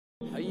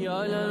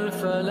On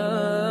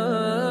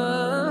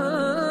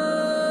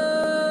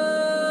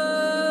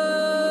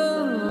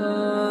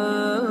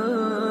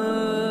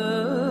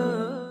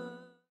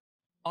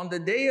the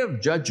day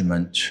of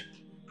judgment,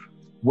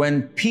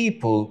 when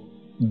people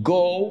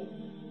go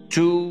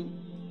to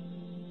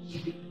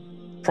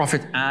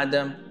Prophet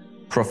Adam,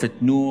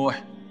 Prophet Nuh,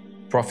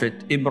 Prophet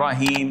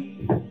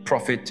Ibrahim,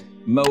 Prophet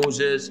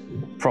Moses,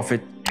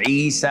 Prophet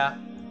Isa,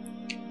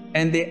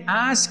 and they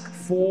ask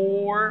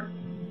for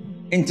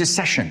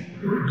intercession,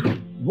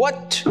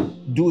 what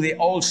do they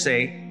all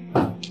say?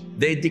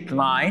 They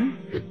decline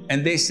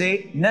and they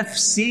say,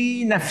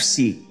 Nafsi,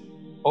 Nafsi.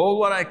 All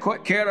what I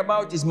care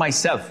about is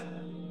myself.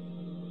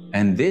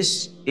 And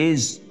this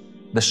is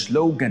the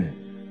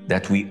slogan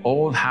that we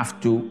all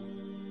have to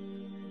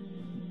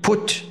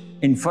put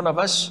in front of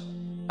us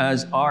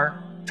as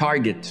our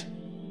target.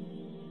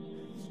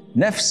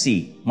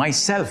 Nafsi,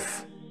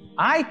 myself.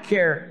 I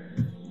care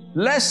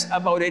less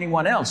about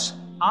anyone else.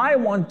 I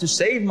want to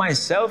save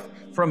myself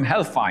from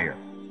hellfire.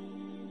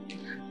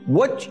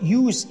 What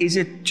use is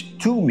it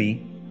to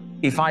me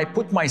if I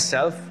put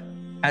myself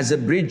as a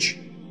bridge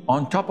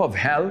on top of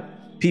hell?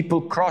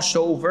 People cross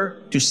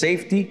over to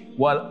safety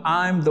while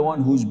I'm the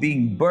one who's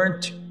being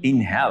burnt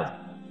in hell.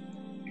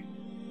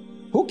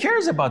 Who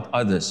cares about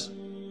others?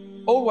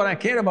 All what I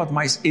care about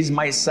is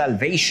my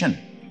salvation.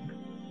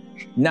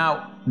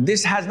 Now,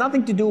 this has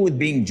nothing to do with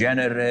being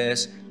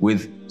generous,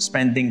 with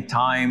spending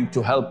time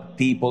to help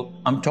people.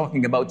 I'm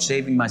talking about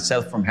saving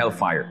myself from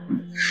hellfire.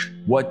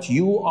 What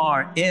you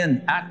are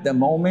in at the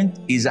moment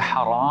is a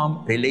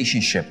haram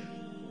relationship.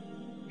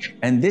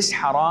 And this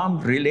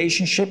haram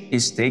relationship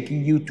is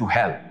taking you to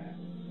hell.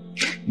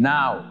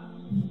 Now,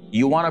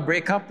 you want to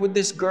break up with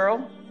this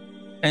girl?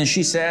 And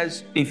she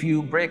says, if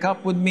you break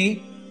up with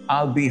me,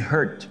 I'll be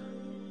hurt.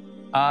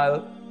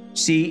 I'll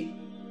see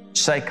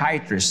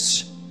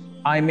psychiatrists.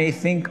 I may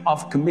think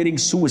of committing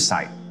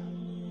suicide.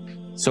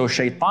 So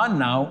Shaitan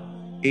now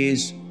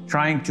is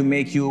trying to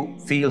make you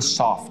feel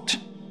soft.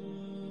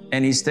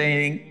 And he's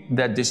saying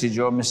that this is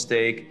your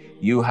mistake.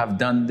 You have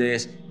done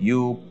this.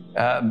 You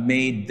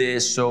made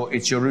this, so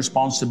it's your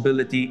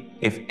responsibility.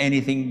 If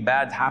anything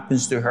bad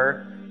happens to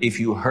her, if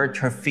you hurt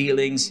her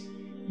feelings,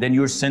 then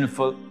you're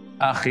sinful.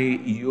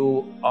 Akhi,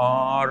 you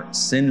are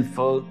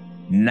sinful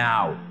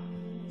now.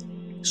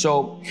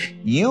 So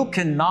you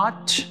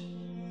cannot,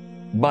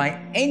 by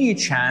any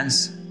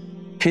chance,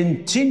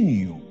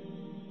 continue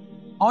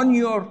on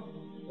your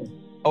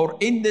or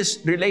in this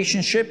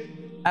relationship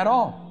at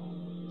all.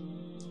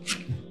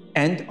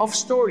 End of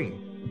story.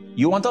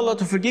 You want Allah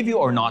to forgive you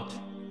or not?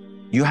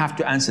 You have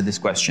to answer this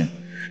question.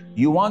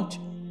 You want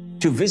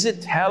to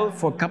visit hell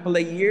for a couple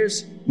of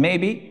years,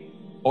 maybe,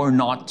 or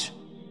not?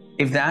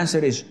 If the answer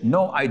is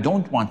no, I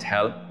don't want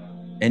hell,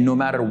 and no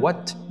matter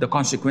what the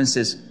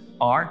consequences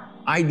are,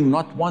 I do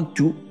not want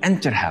to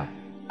enter hell.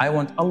 I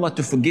want Allah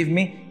to forgive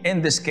me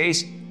in this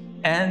case,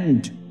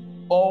 and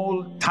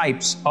all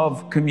types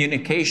of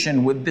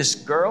communication with this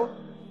girl,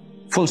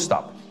 full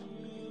stop.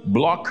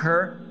 Block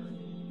her,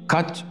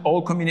 cut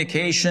all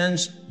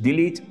communications,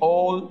 delete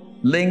all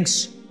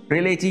links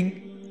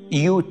relating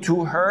you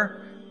to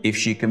her. If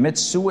she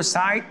commits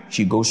suicide,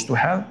 she goes to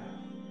hell.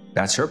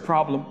 That's her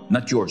problem,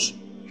 not yours.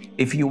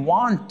 If you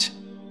want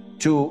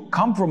to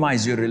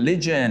compromise your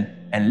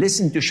religion and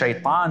listen to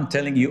Shaitan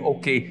telling you,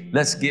 okay,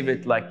 let's give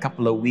it like a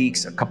couple of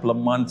weeks, a couple of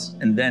months,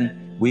 and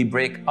then we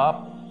break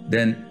up,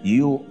 then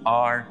you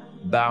are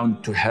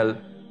bound to hell,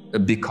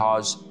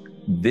 because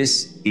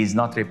this is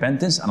not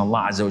repentance, and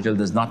Allah Azza wa Jal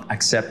does not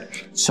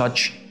accept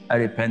such a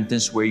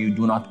repentance where you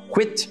do not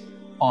quit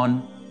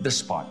on the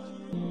spot.